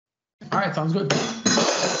All right, sounds good.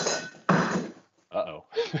 Uh-oh.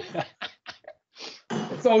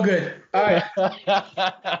 It's all good. All right.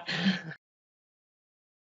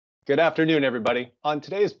 Good afternoon, everybody. On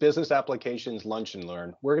today's Business Applications Lunch and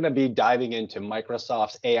Learn, we're going to be diving into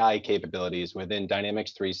Microsoft's AI capabilities within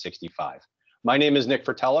Dynamics 365. My name is Nick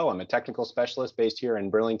Fratello. I'm a technical specialist based here in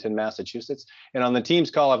Burlington, Massachusetts. And on the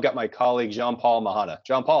Teams call, I've got my colleague, Jean-Paul Mehanna.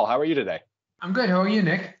 Jean-Paul, how are you today? I'm good. How are you,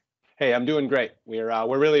 Nick? Hey, I'm doing great.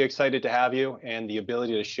 We're really excited to have you and the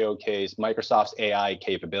ability to showcase Microsoft's AI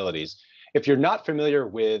capabilities. If you're not familiar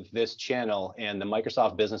with this channel and the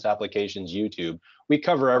Microsoft Business Applications YouTube, we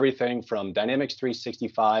cover everything from Dynamics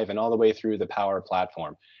 365 and all the way through the Power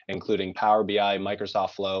Platform, including Power BI,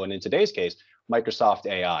 Microsoft Flow, and in today's case, Microsoft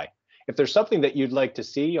AI. If there's something that you'd like to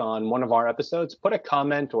see on one of our episodes, put a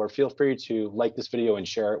comment or feel free to like this video and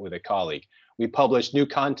share it with a colleague. We publish new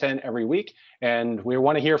content every week, and we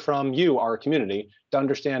want to hear from you, our community, to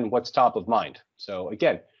understand what's top of mind. So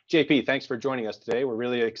again, JP, thanks for joining us today. We're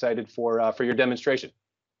really excited for your demonstration.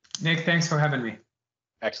 Nick, thanks for having me.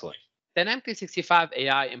 Excellent. Dynamics 365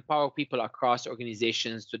 AI empower people across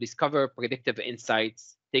organizations to discover predictive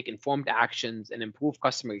insights, take informed actions, and improve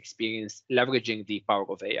customer experience, leveraging the power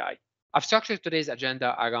of AI. I've structured today's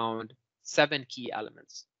agenda around 7 key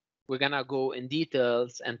elements. We're going to go in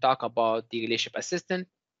details and talk about the relationship assistant,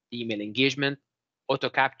 the email engagement, auto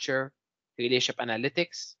capture, relationship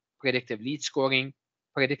analytics, predictive lead scoring,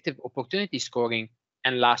 predictive opportunity scoring,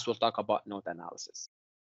 and last, we'll talk about note analysis.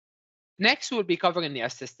 Next, we'll be covering the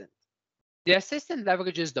assistant. The assistant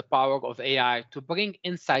leverages the power of AI to bring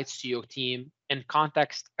insights to your team in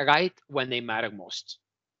context right when they matter most.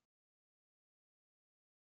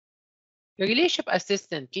 The relationship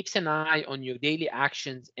assistant keeps an eye on your daily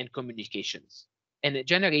actions and communications, and it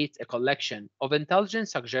generates a collection of intelligent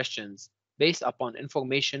suggestions based upon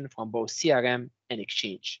information from both CRM and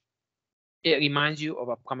Exchange. It reminds you of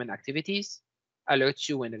upcoming activities, alerts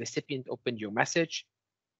you when a recipient opened your message.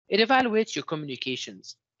 It evaluates your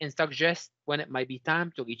communications and suggests when it might be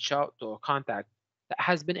time to reach out to a contact that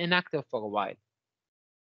has been inactive for a while.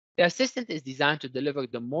 The assistant is designed to deliver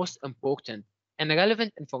the most important and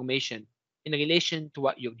relevant information in relation to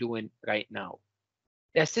what you're doing right now.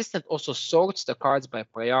 The assistant also sorts the cards by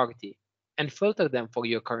priority and filters them for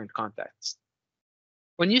your current contacts.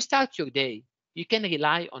 When you start your day, you can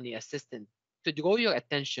rely on the assistant to draw your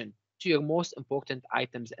attention to your most important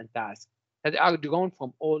items and tasks that are drawn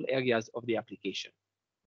from all areas of the application.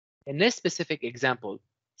 In this specific example,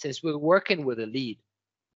 since we're working with a lead,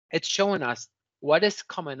 it's showing us what is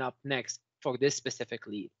coming up next for this specific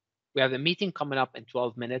lead. We have a meeting coming up in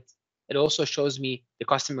 12 minutes. It also shows me the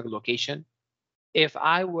customer location. If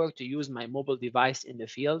I were to use my mobile device in the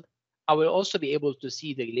field, I will also be able to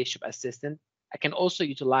see the relationship assistant. I can also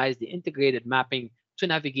utilize the integrated mapping to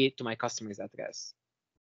navigate to my customer's address.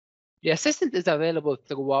 The assistant is available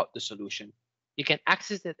throughout the solution. You can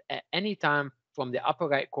access it at any time from the upper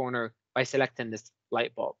right corner by selecting this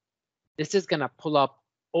light bulb. This is going to pull up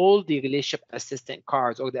all the relationship assistant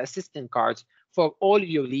cards or the assistant cards for all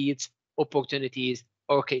your leads, opportunities,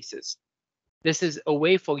 or cases. This is a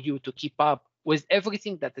way for you to keep up with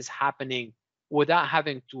everything that is happening without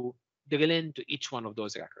having to drill into each one of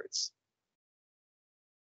those records.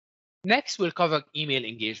 Next, we'll cover email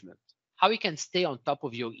engagement, how you can stay on top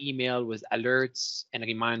of your email with alerts and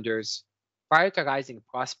reminders, prioritizing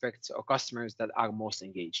prospects or customers that are most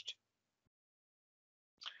engaged.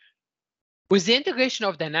 With the integration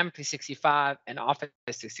of Dynamics 365 and Office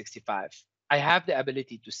 365, I have the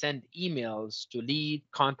ability to send emails to lead,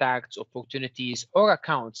 contacts, opportunities, or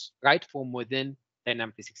accounts right from within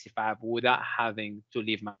Dynamics 365 without having to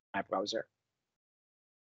leave my browser.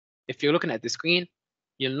 If you're looking at the screen,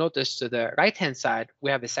 you'll notice to the right-hand side,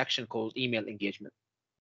 we have a section called Email Engagement.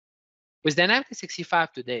 With Dynamics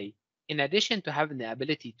 365 today, in addition to having the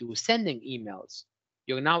ability to sending emails,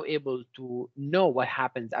 you're now able to know what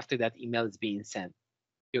happens after that email is being sent.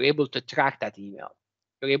 You're able to track that email.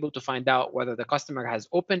 You're able to find out whether the customer has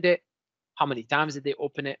opened it, how many times did they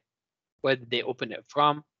open it, where did they open it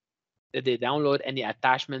from, did they download any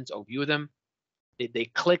attachments or view them, did they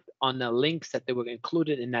click on the links that they were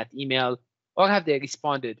included in that email, or have they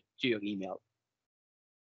responded to your email.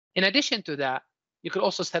 In addition to that, you could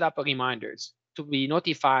also set up reminders to be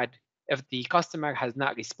notified if the customer has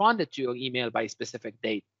not responded to your email by a specific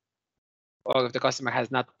date, or if the customer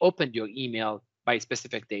has not opened your email by a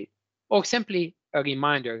specific date, or simply a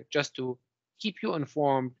reminder just to keep you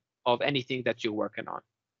informed of anything that you're working on.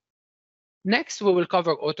 Next, we will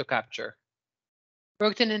cover auto capture.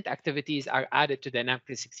 Pertinent activities are added to Dynamics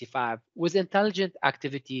 365 with intelligent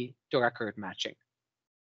activity to record matching.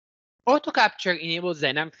 Auto capture enables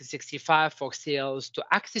Dynamics 365 for sales to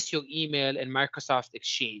access your email in Microsoft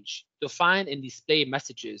Exchange to find and display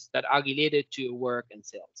messages that are related to your work and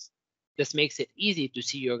sales. This makes it easy to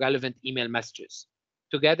see your relevant email messages,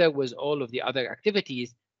 together with all of the other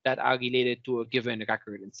activities that are related to a given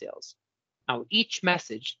record in sales. Now, each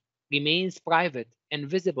message remains private and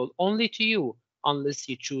visible only to you unless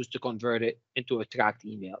you choose to convert it into a tracked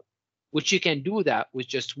email, which you can do that with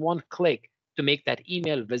just one click to make that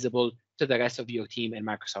email visible to the rest of your team in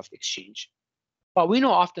Microsoft Exchange. But we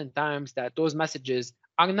know oftentimes that those messages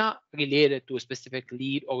are not related to a specific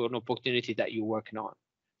lead or an opportunity that you're working on.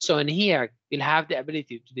 So in here, you'll have the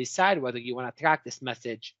ability to decide whether you want to track this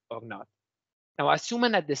message or not. Now,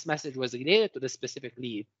 assuming that this message was related to the specific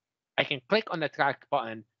lead, I can click on the track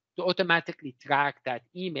button to automatically track that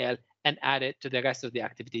email and add it to the rest of the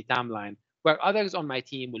activity timeline, where others on my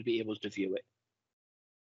team will be able to view it.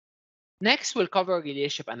 Next, we'll cover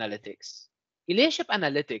relationship analytics. Relationship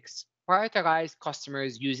analytics prioritize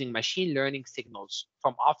customers using machine learning signals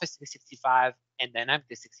from Office 365 and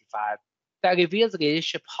Dynamics 365 that reveals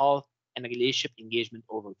relationship health and relationship engagement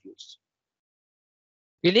overviews.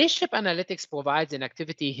 Relationship analytics provides an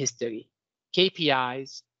activity history,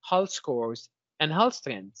 KPIs, health scores, and health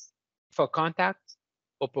trends for contacts,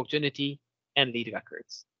 opportunity, and lead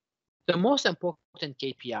records. The most important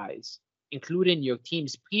KPIs, including your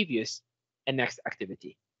team's previous and next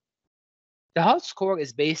activity. The health score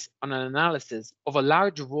is based on an analysis of a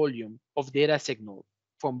large volume of data signal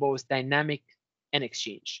from both dynamic and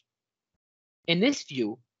exchange. In this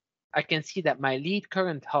view, I can see that my lead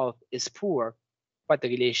current health is poor, but the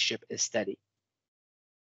relationship is steady.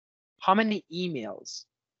 How many emails,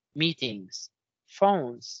 meetings,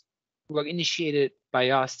 phones were initiated by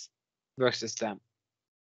us versus them?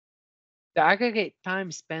 The aggregate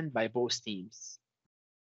time spent by both teams.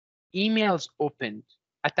 Emails opened,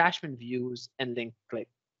 attachment views, and link click.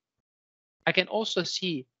 I can also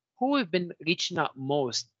see who have been reaching out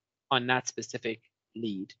most on that specific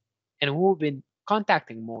lead and who have been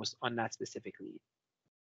contacting most on that specific lead.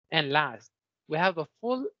 And last, we have a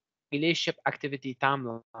full relationship activity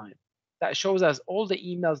timeline that shows us all the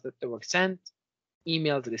emails that were sent,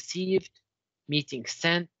 emails received, meetings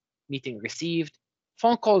sent, meeting received,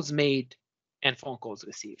 phone calls made, and phone calls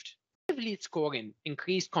received. Lead scoring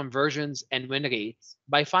increased conversions and win rates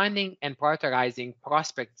by finding and prioritizing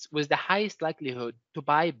prospects with the highest likelihood to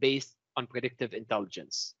buy based on predictive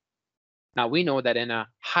intelligence. Now, we know that in a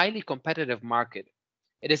highly competitive market,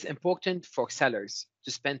 it is important for sellers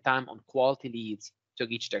to spend time on quality leads to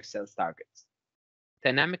reach their sales targets.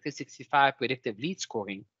 Dynamics 365 predictive lead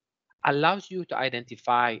scoring allows you to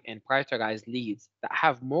identify and prioritize leads that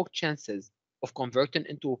have more chances of converting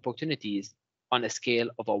into opportunities on a scale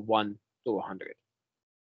of a 1 to 100.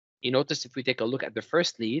 You notice if we take a look at the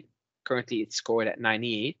first lead, currently it's scored at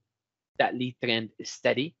 98. That lead trend is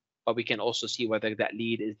steady, but we can also see whether that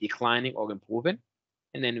lead is declining or improving.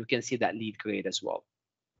 And then we can see that lead grade as well.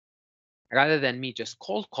 Rather than me just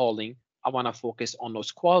cold calling, I want to focus on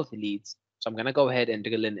those quality leads. So I'm going to go ahead and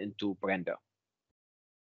drill into Brenda.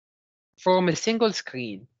 From a single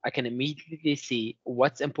screen, I can immediately see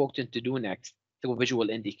what's important to do next through visual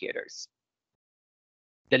indicators.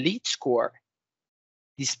 The lead score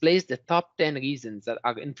displays the top 10 reasons that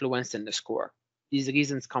are influencing the score. These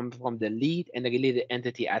reasons come from the lead and the related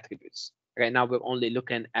entity attributes. Right now, we're only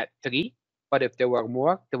looking at 3, but if there were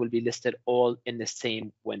more, they will be listed all in the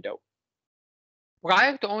same window.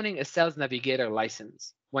 Prior to owning a Sales Navigator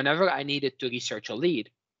license, whenever I needed to research a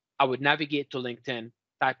lead, I would navigate to LinkedIn,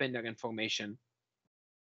 type in their information,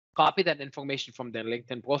 copy that information from their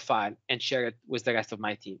LinkedIn profile, and share it with the rest of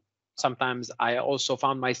my team. Sometimes I also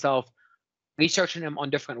found myself researching them on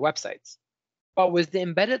different websites. But with the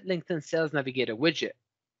embedded LinkedIn Sales Navigator widget,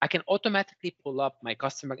 I can automatically pull up my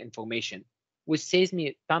customer information, which saves me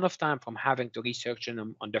a ton of time from having to research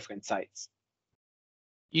them on different sites.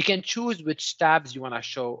 You can choose which tabs you want to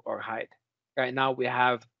show or hide. Right now, we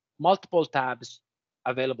have multiple tabs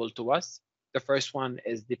available to us. The first one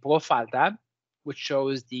is the profile tab, which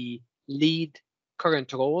shows the lead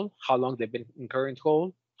current role, how long they've been in current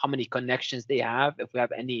role, how many connections they have, if we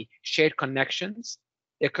have any shared connections,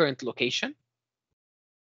 their current location.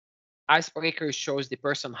 Icebreaker shows the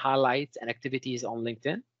person highlights and activities on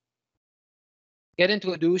LinkedIn. Get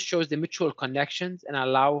Introduced shows the mutual connections and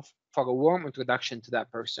allow for a warm introduction to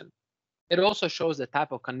that person. It also shows the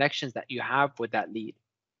type of connections that you have with that lead,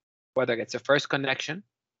 whether it's a first connection,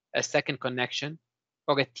 a second connection,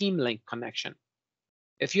 or a team link connection.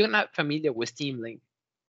 If you're not familiar with team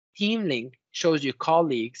link shows you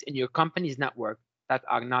colleagues in your company's network that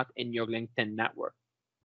are not in your LinkedIn network.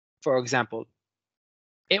 For example,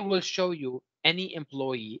 It will show you any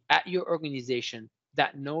employee at your organization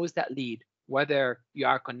that knows that lead, whether you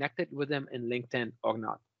are connected with them in LinkedIn or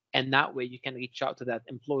not. And that way you can reach out to that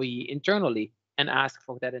employee internally and ask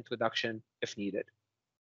for that introduction if needed.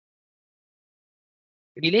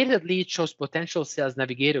 Related lead shows potential sales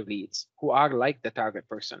navigator leads who are like the target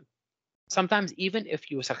person. Sometimes even if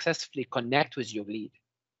you successfully connect with your lead,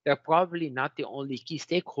 they're probably not the only key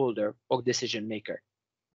stakeholder or decision maker.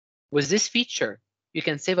 With this feature, you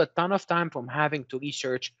can save a ton of time from having to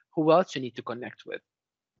research who else you need to connect with.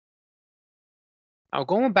 Now,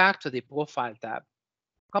 going back to the profile tab,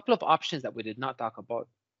 a couple of options that we did not talk about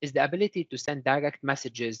is the ability to send direct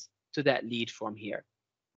messages to that lead from here.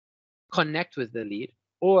 Connect with the lead,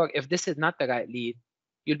 or if this is not the right lead,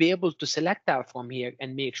 you'll be able to select that from here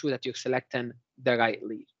and make sure that you're selecting the right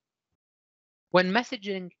lead. When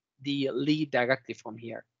messaging the lead directly from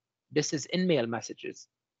here, this is in-mail messages,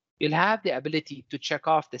 you'll have the ability to check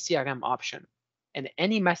off the CRM option, and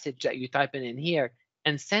any message that you type in here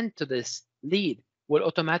and send to this lead will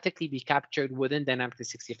automatically be captured within Dynamics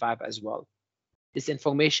 365 as well. This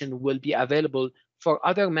information will be available for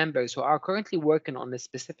other members who are currently working on a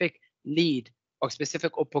specific lead or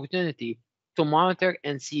specific opportunity to monitor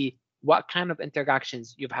and see what kind of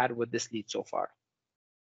interactions you've had with this lead so far.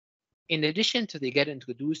 In addition to the Get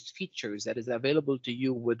Introduced features that is available to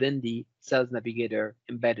you within the Sales Navigator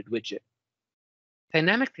embedded widget,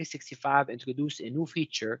 Dynamics 365 introduced a new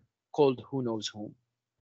feature called Who Knows Whom.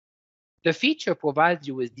 The feature provides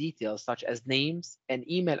you with details such as names and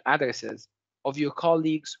email addresses of your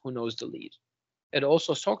colleagues who knows the lead. It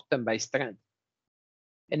also sorts them by strength.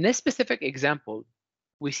 In this specific example,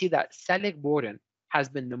 we see that Selig Borden has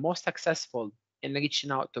been the most successful in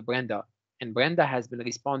reaching out to Brenda, and Brenda has been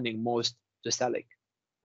responding most to Selig.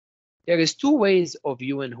 There is two ways of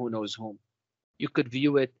viewing Who Knows Whom. You could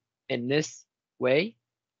view it in this way,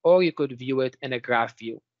 or you could view it in a graph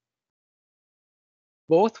view.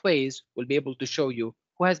 Both ways will be able to show you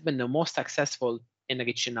who has been the most successful in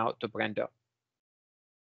reaching out to Brenda.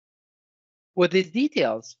 With these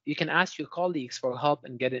details, you can ask your colleagues for help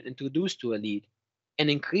in getting introduced to a lead and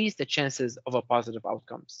increase the chances of a positive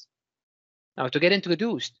outcomes. Now, to get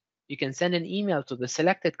introduced, you can send an email to the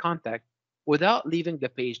selected contact without leaving the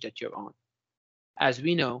page that you're on. As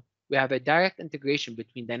we know, we have a direct integration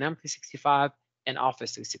between Dynamics 365 and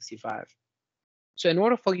Office 365. So in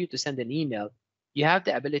order for you to send an email, you have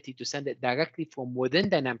the ability to send it directly from within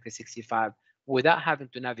Dynamics 365 without having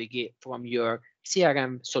to navigate from your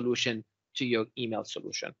CRM solution to your email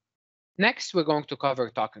solution. Next, we're going to cover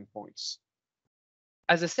talking points.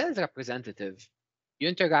 As a sales representative, you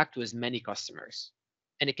interact with many customers,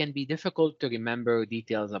 and it can be difficult to remember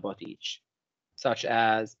details about each, such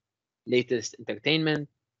as latest entertainment,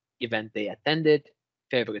 event they attended,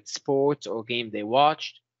 favorite sports or game they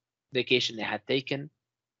watched, vacation they had taken.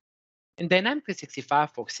 In Dynamics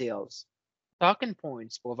 365 for sales, talking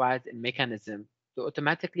points provides a mechanism to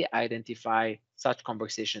automatically identify such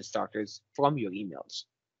conversation starters from your emails.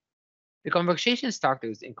 The conversation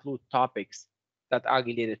starters include topics that are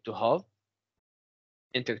related to health,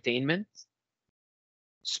 entertainment,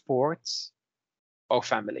 sports, or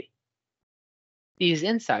family. These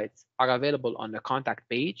insights are available on the contact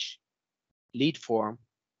page, lead form,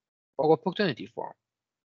 or opportunity form.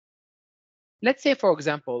 Let's say, for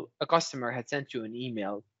example, a customer had sent you an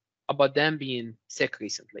email about them being sick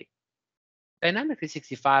recently. Dynamics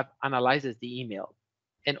 365 analyzes the email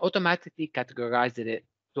and automatically categorizes it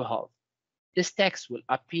to health. This text will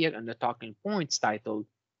appear in the talking points title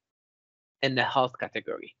in the health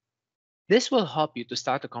category. This will help you to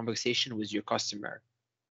start a conversation with your customer,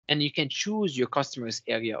 and you can choose your customer's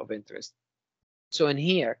area of interest. So in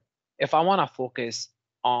here, if I want to focus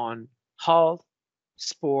on health,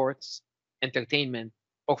 sports, entertainment,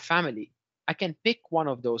 or family, I can pick one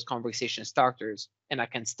of those conversation starters, and I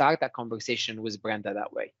can start that conversation with Brenda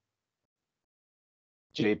that way.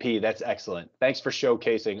 JP, that's excellent. Thanks for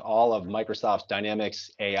showcasing all of Microsoft's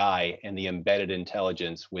Dynamics AI and the embedded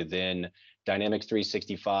intelligence within Dynamics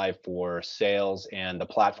 365 for sales and the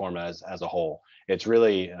platform as a whole. It's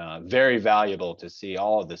really very valuable to see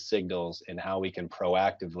all of the signals and how we can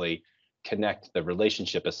proactively connect the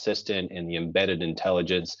relationship assistant and the embedded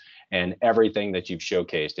intelligence and everything that you've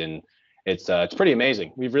showcased. And it's pretty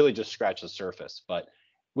amazing. We've really just scratched the surface, but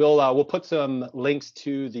we'll put some links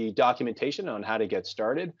to the documentation on how to get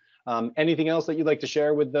started. Anything else that you'd like to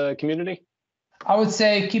share with the community? I would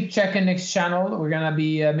say keep checking Nick's channel. We're gonna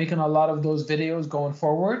be making a lot of those videos going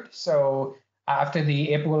forward. So after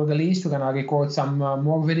the April release, we're gonna record some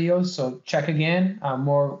more videos. So check again,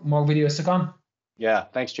 more videos to come. Yeah,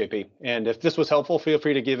 thanks, JP. And if this was helpful, feel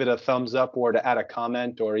free to give it a thumbs up or to add a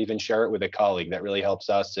comment or even share it with a colleague. That really helps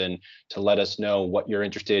us and to let us know what you're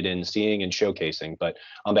interested in seeing and showcasing. But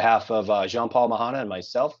on behalf of Jean-Paul, Mehanna, and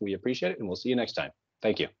myself, we appreciate it, and we'll see you next time.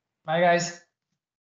 Thank you. Bye, guys.